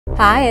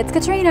Hi, it's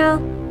Katrina.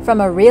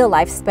 From a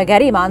real-life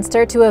spaghetti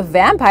monster to a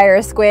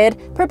vampire squid,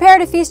 prepare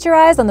to feast your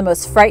eyes on the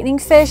most frightening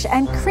fish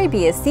and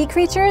creepiest sea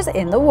creatures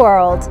in the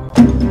world.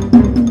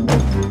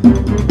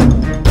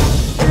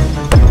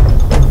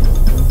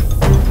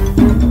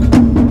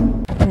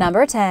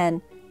 Number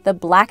 10. The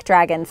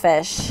Blackdragon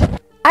Fish.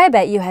 I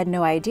bet you had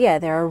no idea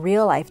there are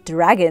real-life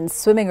dragons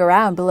swimming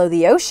around below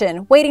the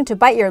ocean waiting to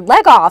bite your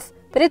leg off,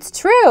 but it's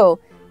true!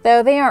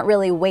 Though they aren't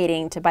really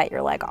waiting to bite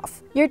your leg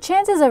off. Your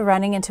chances of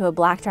running into a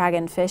black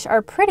dragon fish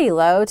are pretty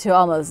low to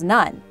almost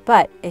none,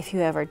 but if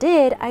you ever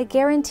did, I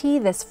guarantee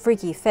this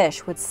freaky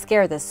fish would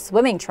scare the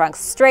swimming trunks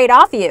straight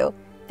off you.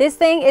 This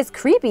thing is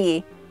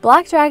creepy.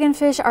 Black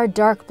dragonfish are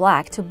dark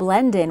black to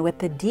blend in with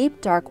the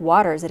deep dark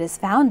waters it is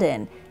found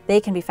in.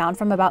 They can be found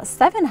from about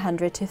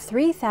 700 to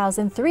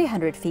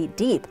 3,300 feet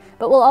deep,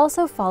 but will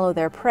also follow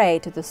their prey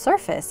to the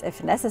surface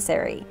if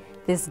necessary.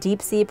 This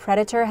deep-sea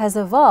predator has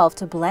evolved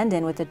to blend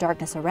in with the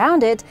darkness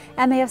around it,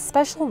 and they have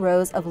special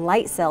rows of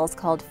light cells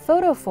called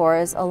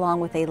photophores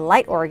along with a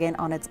light organ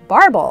on its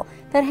barbel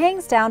that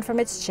hangs down from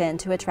its chin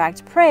to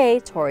attract prey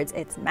towards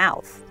its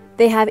mouth.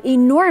 They have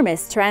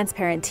enormous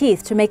transparent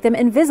teeth to make them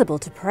invisible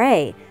to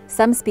prey.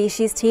 Some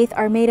species' teeth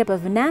are made up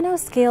of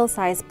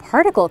nanoscale-sized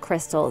particle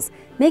crystals,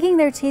 making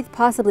their teeth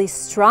possibly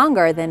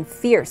stronger than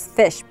fierce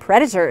fish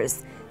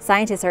predators.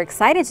 Scientists are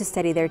excited to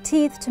study their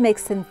teeth to make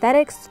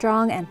synthetic,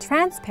 strong, and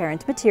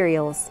transparent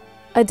materials.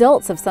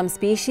 Adults of some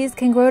species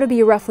can grow to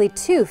be roughly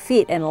 2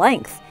 feet in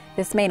length.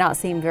 This may not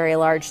seem very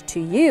large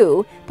to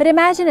you, but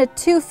imagine a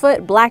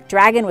 2-foot black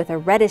dragon with a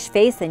reddish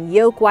face and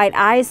yolk-white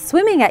eyes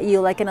swimming at you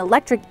like an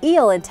electric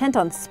eel intent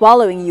on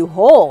swallowing you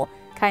whole.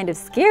 Kind of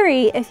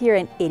scary if you're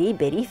an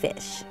itty-bitty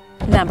fish.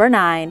 Number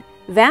 9.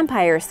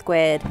 Vampire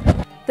squid.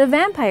 The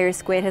vampire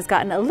squid has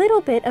gotten a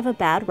little bit of a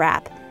bad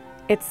rap.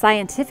 Its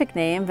scientific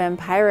name,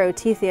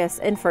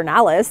 Vampyroteuthis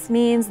infernalis,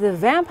 means the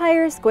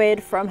vampire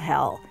squid from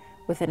hell.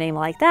 With a name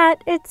like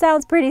that, it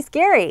sounds pretty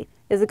scary.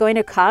 Is it going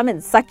to come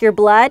and suck your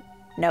blood?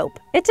 Nope,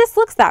 it just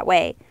looks that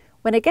way.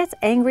 When it gets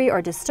angry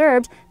or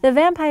disturbed, the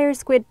vampire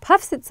squid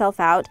puffs itself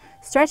out,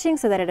 stretching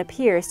so that it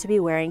appears to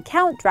be wearing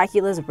Count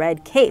Dracula's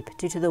red cape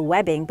due to the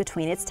webbing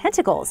between its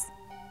tentacles.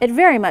 It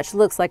very much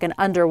looks like an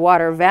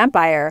underwater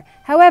vampire.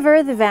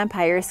 However, the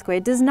vampire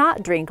squid does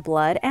not drink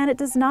blood, and it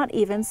does not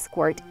even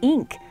squirt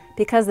ink.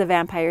 Because the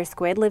vampire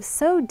squid lives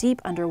so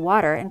deep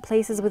underwater in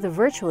places with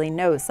virtually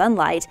no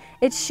sunlight,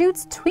 it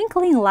shoots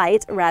twinkling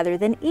light rather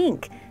than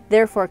ink,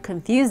 therefore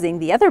confusing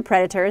the other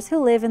predators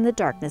who live in the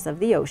darkness of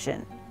the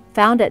ocean.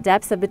 Found at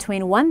depths of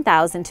between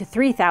 1,000 to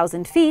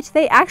 3,000 feet,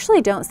 they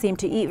actually don't seem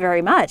to eat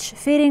very much,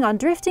 feeding on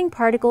drifting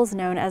particles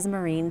known as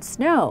marine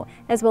snow,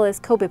 as well as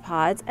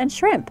copepods and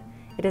shrimp.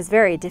 It is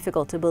very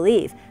difficult to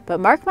believe, but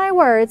mark my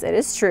words, it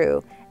is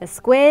true. A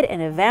squid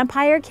in a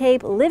vampire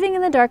cape living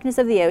in the darkness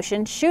of the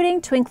ocean, shooting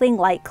twinkling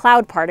light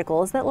cloud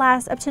particles that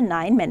last up to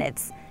 9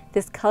 minutes.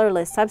 This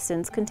colorless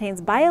substance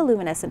contains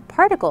bioluminescent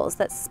particles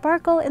that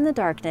sparkle in the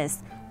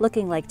darkness,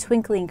 looking like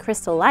twinkling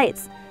crystal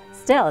lights.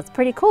 Still, it's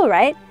pretty cool,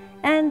 right?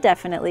 And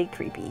definitely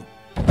creepy.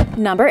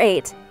 Number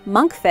 8.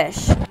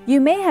 Monkfish. You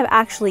may have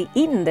actually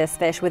eaten this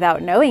fish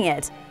without knowing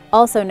it.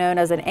 Also known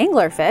as an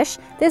anglerfish,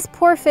 this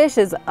poor fish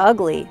is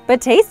ugly,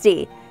 but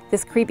tasty.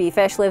 This creepy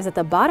fish lives at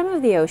the bottom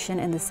of the ocean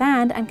in the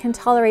sand and can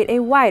tolerate a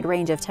wide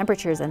range of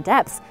temperatures and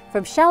depths,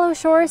 from shallow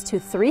shores to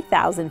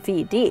 3,000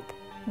 feet deep.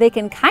 They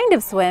can kind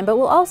of swim, but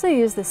will also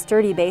use the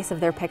sturdy base of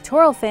their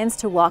pectoral fins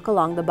to walk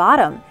along the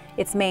bottom.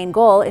 Its main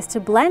goal is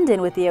to blend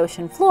in with the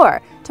ocean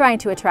floor, trying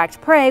to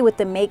attract prey with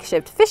the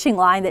makeshift fishing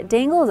line that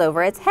dangles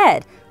over its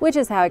head, which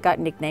is how it got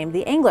nicknamed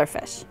the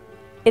anglerfish.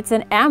 It's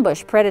an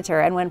ambush predator,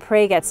 and when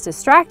prey gets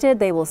distracted,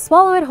 they will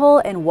swallow it whole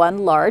in one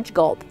large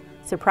gulp.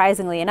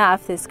 Surprisingly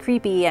enough, this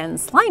creepy and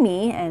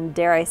slimy, and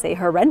dare I say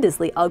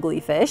horrendously ugly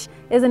fish,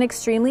 is an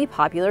extremely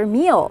popular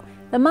meal.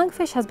 The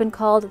monkfish has been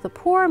called the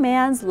poor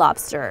man's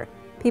lobster.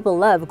 People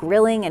love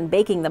grilling and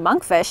baking the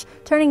monkfish,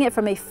 turning it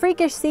from a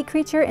freakish sea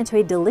creature into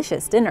a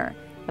delicious dinner.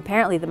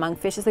 Apparently, the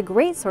monkfish is a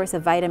great source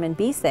of vitamin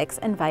B6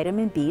 and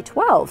vitamin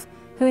B12.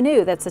 Who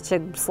knew that such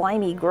a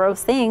slimy,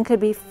 gross thing could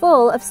be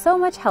full of so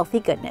much healthy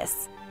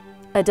goodness?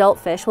 Adult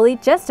fish will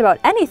eat just about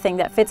anything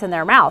that fits in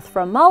their mouth,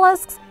 from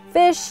mollusks,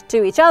 fish,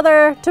 to each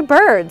other, to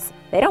birds.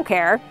 They don't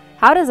care.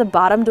 How does a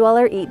bottom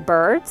dweller eat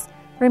birds?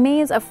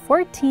 Remains of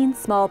 14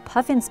 small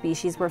puffin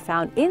species were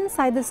found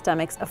inside the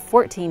stomachs of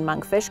 14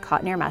 monkfish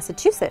caught near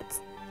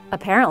Massachusetts.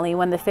 Apparently,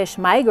 when the fish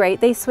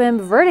migrate, they swim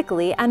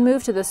vertically and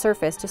move to the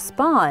surface to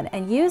spawn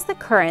and use the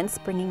currents,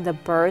 bringing the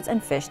birds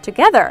and fish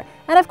together.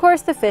 And of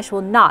course, the fish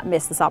will not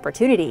miss this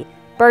opportunity.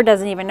 Bird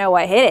doesn't even know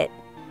what hit it.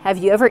 Have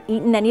you ever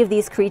eaten any of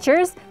these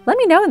creatures? Let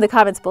me know in the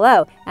comments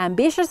below, and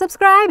be sure to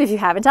subscribe if you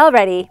haven't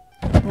already.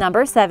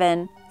 Number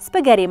 7.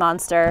 Spaghetti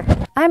monster.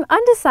 I'm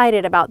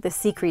undecided about this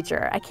sea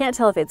creature. I can't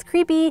tell if it's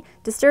creepy,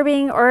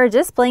 disturbing, or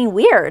just plain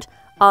weird.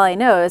 All I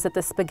know is that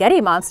the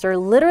spaghetti monster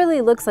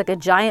literally looks like a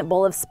giant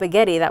bowl of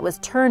spaghetti that was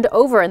turned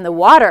over in the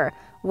water.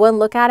 One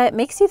look at it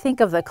makes you think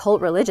of the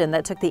cult religion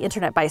that took the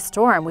internet by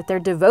storm with their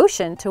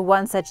devotion to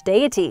one such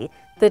deity.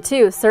 The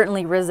two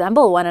certainly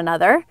resemble one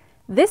another.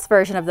 This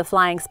version of the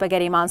flying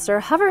spaghetti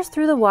monster hovers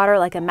through the water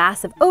like a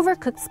mass of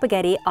overcooked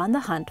spaghetti on the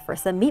hunt for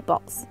some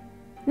meatballs.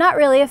 Not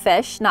really a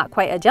fish, not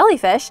quite a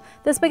jellyfish,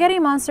 the spaghetti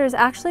monster is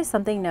actually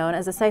something known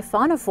as a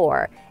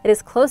siphonophore. It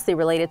is closely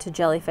related to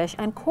jellyfish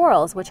and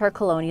corals, which are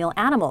colonial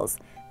animals.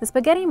 The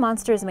spaghetti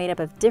monster is made up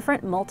of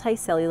different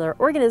multicellular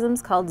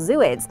organisms called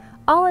zooids,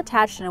 all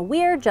attached in a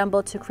weird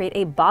jumble to create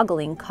a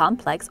boggling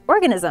complex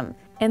organism.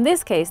 In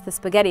this case, the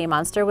spaghetti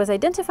monster was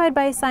identified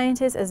by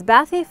scientists as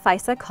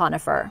Bathyphysa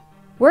conifer.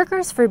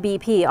 Workers for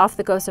BP off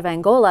the coast of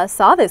Angola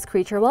saw this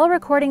creature while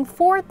recording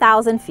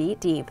 4,000 feet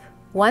deep.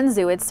 One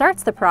zooid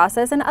starts the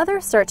process and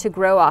others start to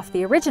grow off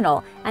the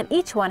original, and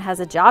each one has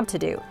a job to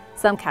do.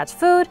 Some catch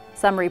food,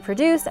 some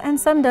reproduce, and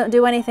some don't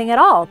do anything at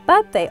all,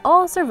 but they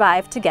all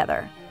survive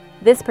together.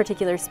 This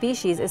particular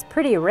species is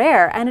pretty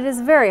rare, and it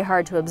is very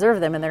hard to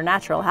observe them in their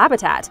natural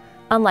habitat.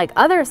 Unlike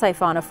other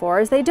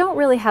siphonophores, they don't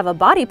really have a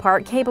body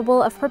part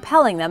capable of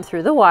propelling them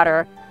through the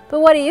water. But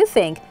what do you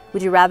think?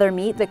 Would you rather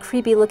meet the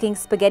creepy-looking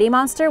spaghetti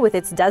monster with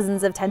its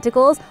dozens of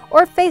tentacles,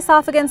 or face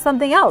off against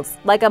something else,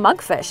 like a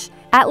monkfish?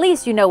 At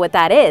least you know what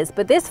that is,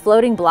 but this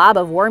floating blob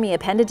of wormy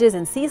appendages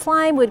and sea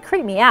slime would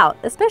creep me out,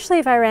 especially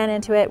if I ran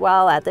into it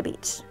while at the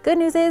beach. Good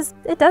news is,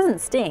 it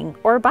doesn't sting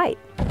or bite.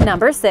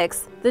 Number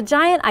 6. The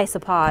giant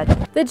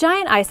isopod. The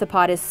giant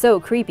isopod is so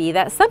creepy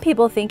that some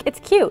people think it's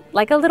cute,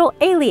 like a little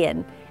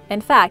alien.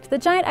 In fact, the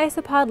giant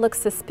isopod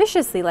looks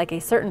suspiciously like a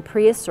certain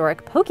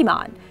prehistoric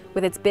Pokemon.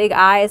 With its big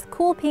eyes,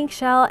 cool pink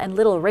shell, and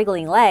little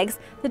wriggling legs,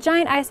 the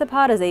giant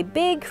isopod is a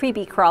big,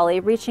 creepy crawly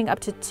reaching up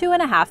to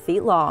 2.5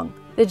 feet long.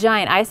 The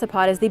giant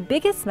isopod is the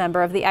biggest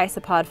member of the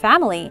isopod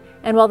family,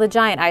 and while the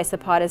giant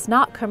isopod is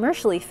not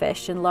commercially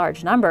fished in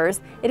large numbers,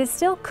 it is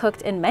still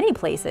cooked in many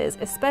places,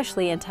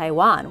 especially in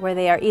Taiwan, where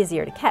they are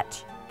easier to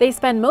catch. They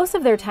spend most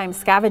of their time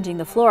scavenging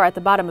the floor at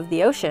the bottom of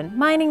the ocean,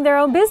 minding their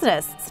own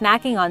business,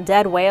 snacking on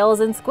dead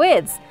whales and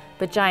squids.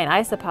 But giant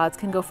isopods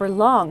can go for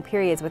long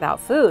periods without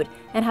food,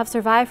 and have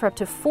survived for up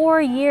to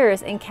 4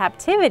 years in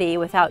captivity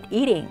without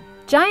eating.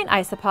 Giant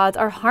isopods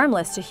are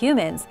harmless to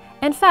humans.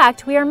 In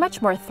fact, we are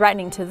much more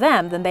threatening to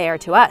them than they are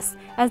to us,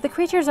 as the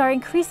creatures are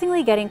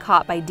increasingly getting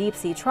caught by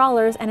deep-sea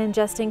trawlers and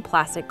ingesting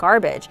plastic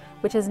garbage,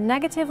 which has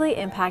negatively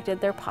impacted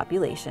their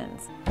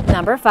populations.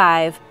 Number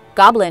 5.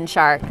 Goblin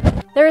shark.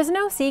 There is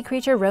no sea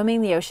creature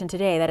roaming the ocean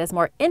today that is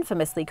more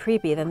infamously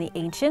creepy than the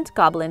ancient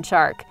goblin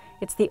shark.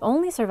 It's the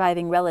only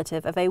surviving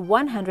relative of a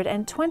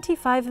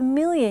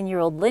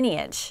 125-million-year-old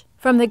lineage.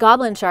 From the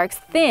goblin shark's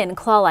thin,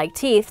 claw-like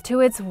teeth to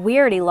its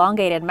weird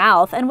elongated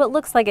mouth and what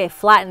looks like a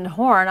flattened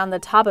horn on the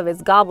top of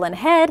its goblin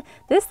head,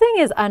 this thing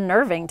is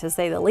unnerving to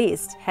say the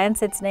least,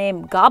 hence its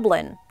name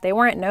Goblin. They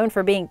weren't known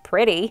for being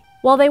pretty.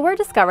 While they were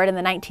discovered in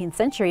the 19th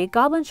century,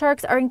 goblin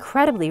sharks are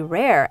incredibly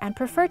rare and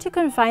prefer to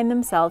confine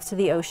themselves to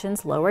the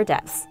ocean's lower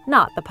depths,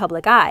 not the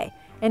public eye.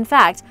 In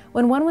fact,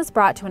 when one was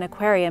brought to an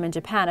aquarium in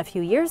Japan a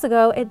few years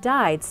ago, it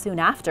died soon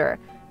after.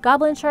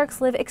 Goblin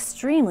sharks live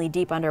extremely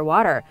deep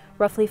underwater,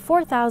 roughly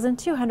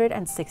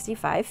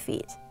 4,265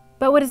 feet.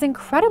 But what is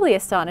incredibly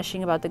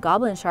astonishing about the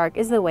goblin shark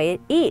is the way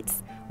it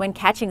eats. When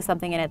catching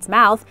something in its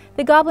mouth,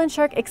 the goblin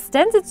shark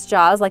extends its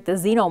jaws like the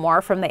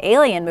xenomorph from the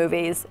Alien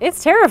movies.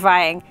 It's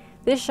terrifying.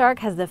 This shark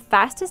has the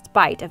fastest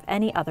bite of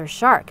any other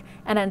shark,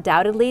 and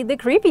undoubtedly the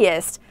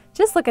creepiest.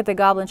 Just look at the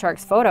goblin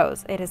shark's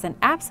photos. It is an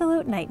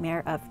absolute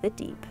nightmare of the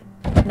deep.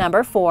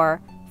 Number 4.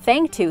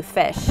 Fangtooth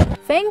fish.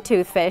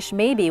 Fangtooth fish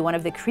may be one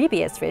of the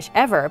creepiest fish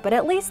ever, but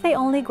at least they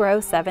only grow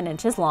 7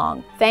 inches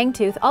long.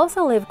 Fangtooth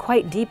also live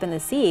quite deep in the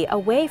sea,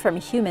 away from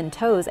human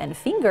toes and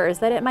fingers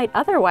that it might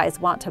otherwise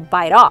want to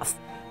bite off.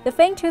 The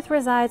fangtooth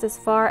resides as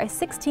far as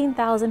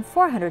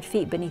 16,400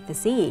 feet beneath the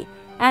sea.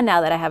 And now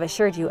that I have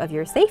assured you of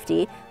your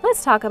safety,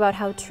 let's talk about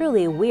how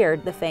truly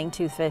weird the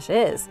fangtooth fish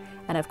is.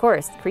 And of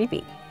course,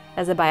 creepy.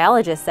 As a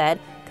biologist said,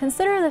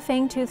 consider the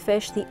fangtooth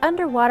fish the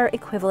underwater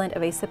equivalent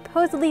of a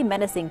supposedly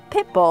menacing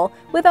pit bull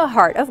with a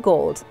heart of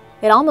gold.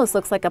 It almost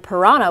looks like a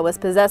piranha was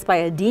possessed by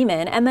a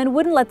demon and then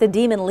wouldn't let the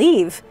demon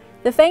leave.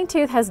 The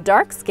fangtooth has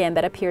dark skin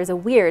that appears a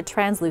weird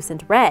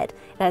translucent red.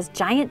 It has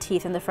giant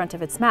teeth in the front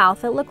of its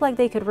mouth that look like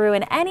they could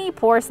ruin any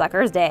poor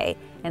sucker's day.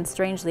 And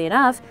strangely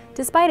enough,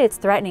 despite its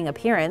threatening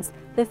appearance,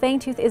 the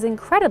fangtooth is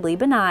incredibly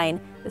benign,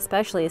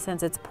 especially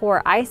since its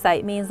poor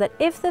eyesight means that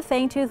if the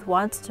fangtooth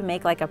wants to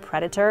make like a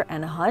predator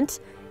and hunt,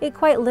 it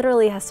quite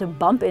literally has to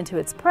bump into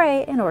its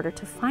prey in order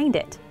to find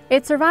it.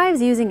 It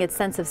survives using its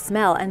sense of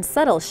smell and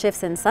subtle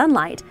shifts in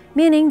sunlight,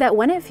 meaning that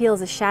when it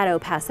feels a shadow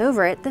pass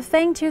over it, the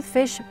fangtooth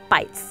fish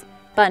bites.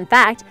 Fun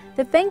fact,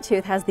 the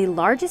fangtooth has the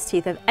largest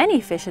teeth of any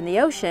fish in the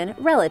ocean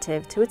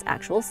relative to its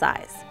actual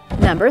size.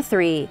 Number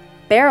 3.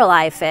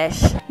 Barrel-eye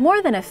fish.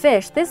 More than a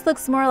fish, this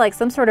looks more like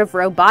some sort of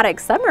robotic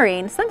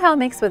submarine, somehow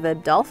mixed with a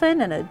dolphin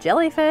and a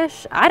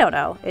jellyfish. I don't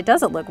know, it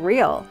doesn't look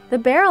real. The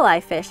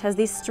barrel-eye fish has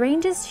the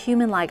strangest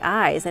human-like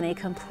eyes and a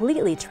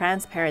completely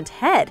transparent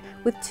head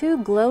with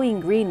 2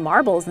 glowing green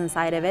marbles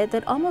inside of it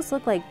that almost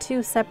look like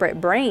 2 separate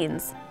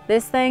brains.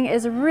 This thing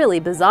is really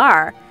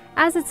bizarre.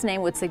 As its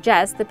name would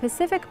suggest, the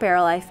Pacific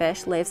barrel-eye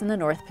fish lives in the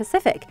North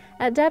Pacific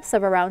at depths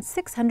of around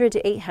 600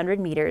 to 800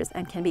 meters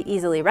and can be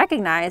easily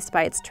recognized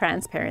by its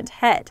transparent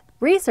head.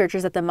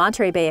 Researchers at the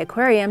Monterey Bay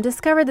Aquarium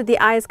discovered that the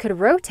eyes could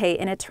rotate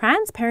in a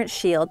transparent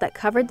shield that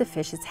covered the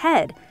fish's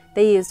head.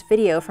 They used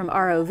video from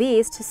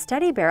ROVs to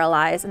study barrel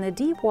eyes in the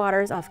deep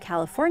waters off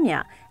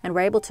California and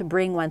were able to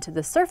bring one to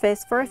the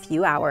surface for a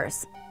few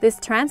hours. This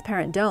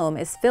transparent dome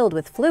is filled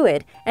with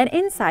fluid, and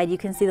inside you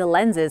can see the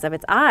lenses of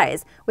its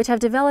eyes, which have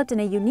developed in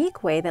a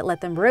unique way that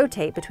let them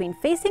rotate between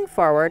facing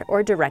forward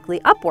or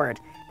directly upward.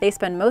 They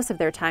spend most of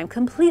their time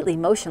completely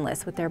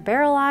motionless with their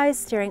barrel eyes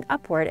staring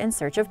upward in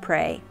search of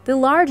prey. The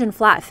large and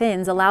flat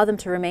fins allow them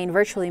to remain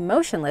virtually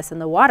motionless in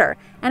the water,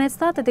 and it's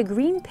thought that the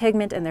green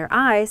pigment in their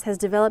eyes has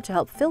developed to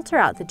help filter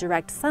out the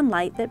direct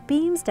sunlight that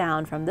beams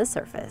down from the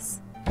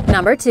surface.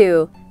 Number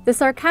 2. The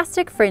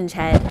sarcastic fringe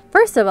head.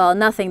 First of all,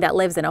 nothing that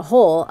lives in a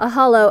hole, a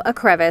hollow, a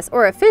crevice,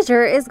 or a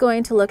fissure is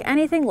going to look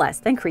anything less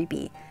than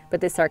creepy. But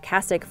the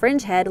sarcastic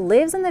fringe head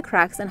lives in the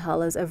cracks and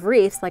hollows of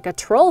reefs like a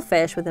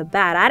trollfish with a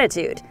bad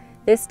attitude.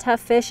 This tough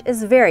fish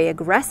is very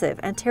aggressive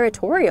and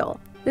territorial.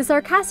 The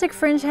sarcastic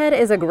fringe head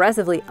is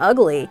aggressively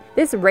ugly.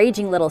 This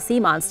raging little sea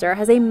monster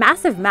has a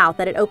massive mouth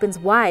that it opens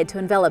wide to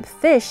envelop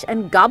fish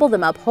and gobble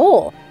them up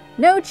whole.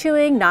 No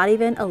chewing, not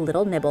even a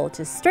little nibble,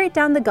 just straight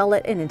down the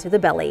gullet and into the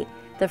belly.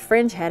 The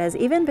fringe head has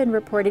even been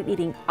reported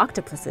eating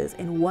octopuses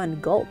in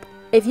one gulp.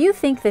 If you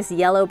think this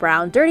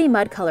yellow-brown, dirty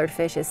mud-colored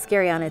fish is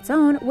scary on its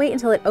own, wait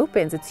until it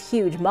opens its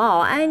huge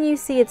maw and you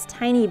see its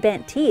tiny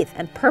bent teeth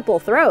and purple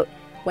throat.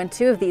 When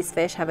two of these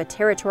fish have a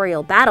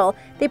territorial battle,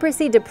 they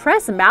proceed to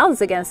press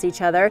mouths against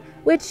each other,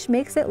 which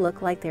makes it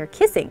look like they're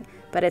kissing,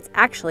 but it's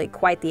actually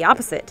quite the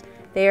opposite.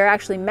 They are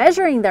actually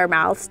measuring their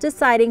mouths,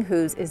 deciding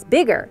whose is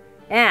bigger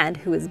and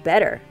who is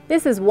better.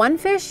 This is one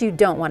fish you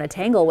don't want to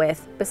tangle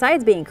with.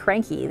 Besides being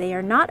cranky, they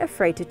are not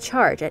afraid to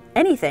charge at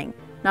anything,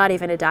 not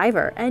even a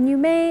diver, and you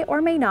may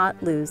or may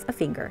not lose a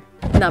finger.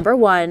 Number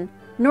 1.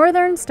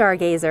 Northern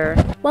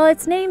stargazer. While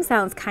its name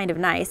sounds kind of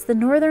nice, the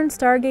northern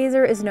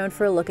stargazer is known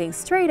for looking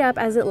straight up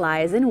as it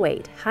lies in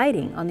wait,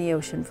 hiding on the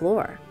ocean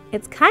floor.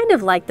 It's kind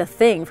of like the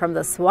thing from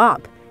the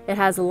swamp. It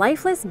has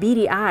lifeless,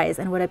 beady eyes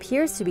and what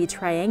appears to be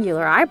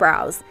triangular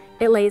eyebrows.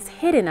 It lays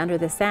hidden under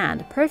the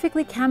sand,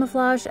 perfectly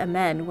camouflaged, and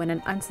then, when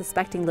an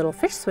unsuspecting little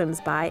fish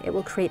swims by, it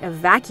will create a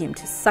vacuum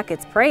to suck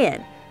its prey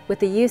in. With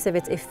the use of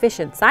its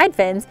efficient side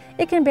fins,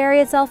 it can bury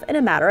itself in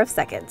a matter of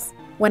seconds.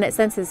 When it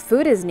senses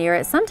food is near,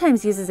 it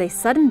sometimes uses a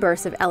sudden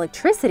burst of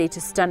electricity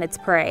to stun its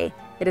prey.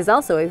 It is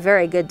also a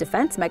very good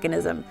defense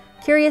mechanism.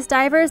 Curious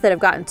divers that have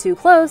gotten too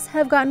close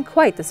have gotten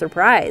quite the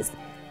surprise.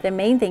 The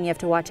main thing you have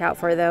to watch out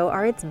for, though,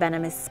 are its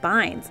venomous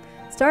spines.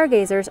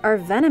 Stargazers are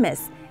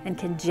venomous and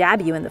can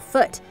jab you in the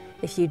foot.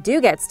 If you do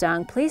get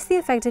stung, place the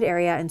affected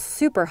area in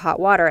super hot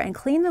water and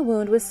clean the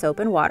wound with soap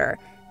and water.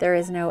 There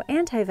is no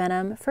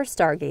anti-venom for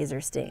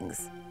stargazer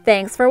stings.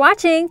 Thanks for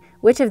watching!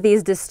 Which of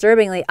these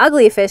disturbingly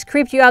ugly fish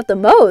creeped you out the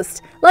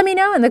most? Let me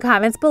know in the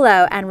comments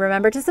below, and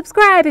remember to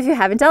subscribe if you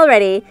haven't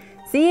already.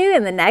 See you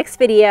in the next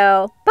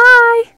video. Bye!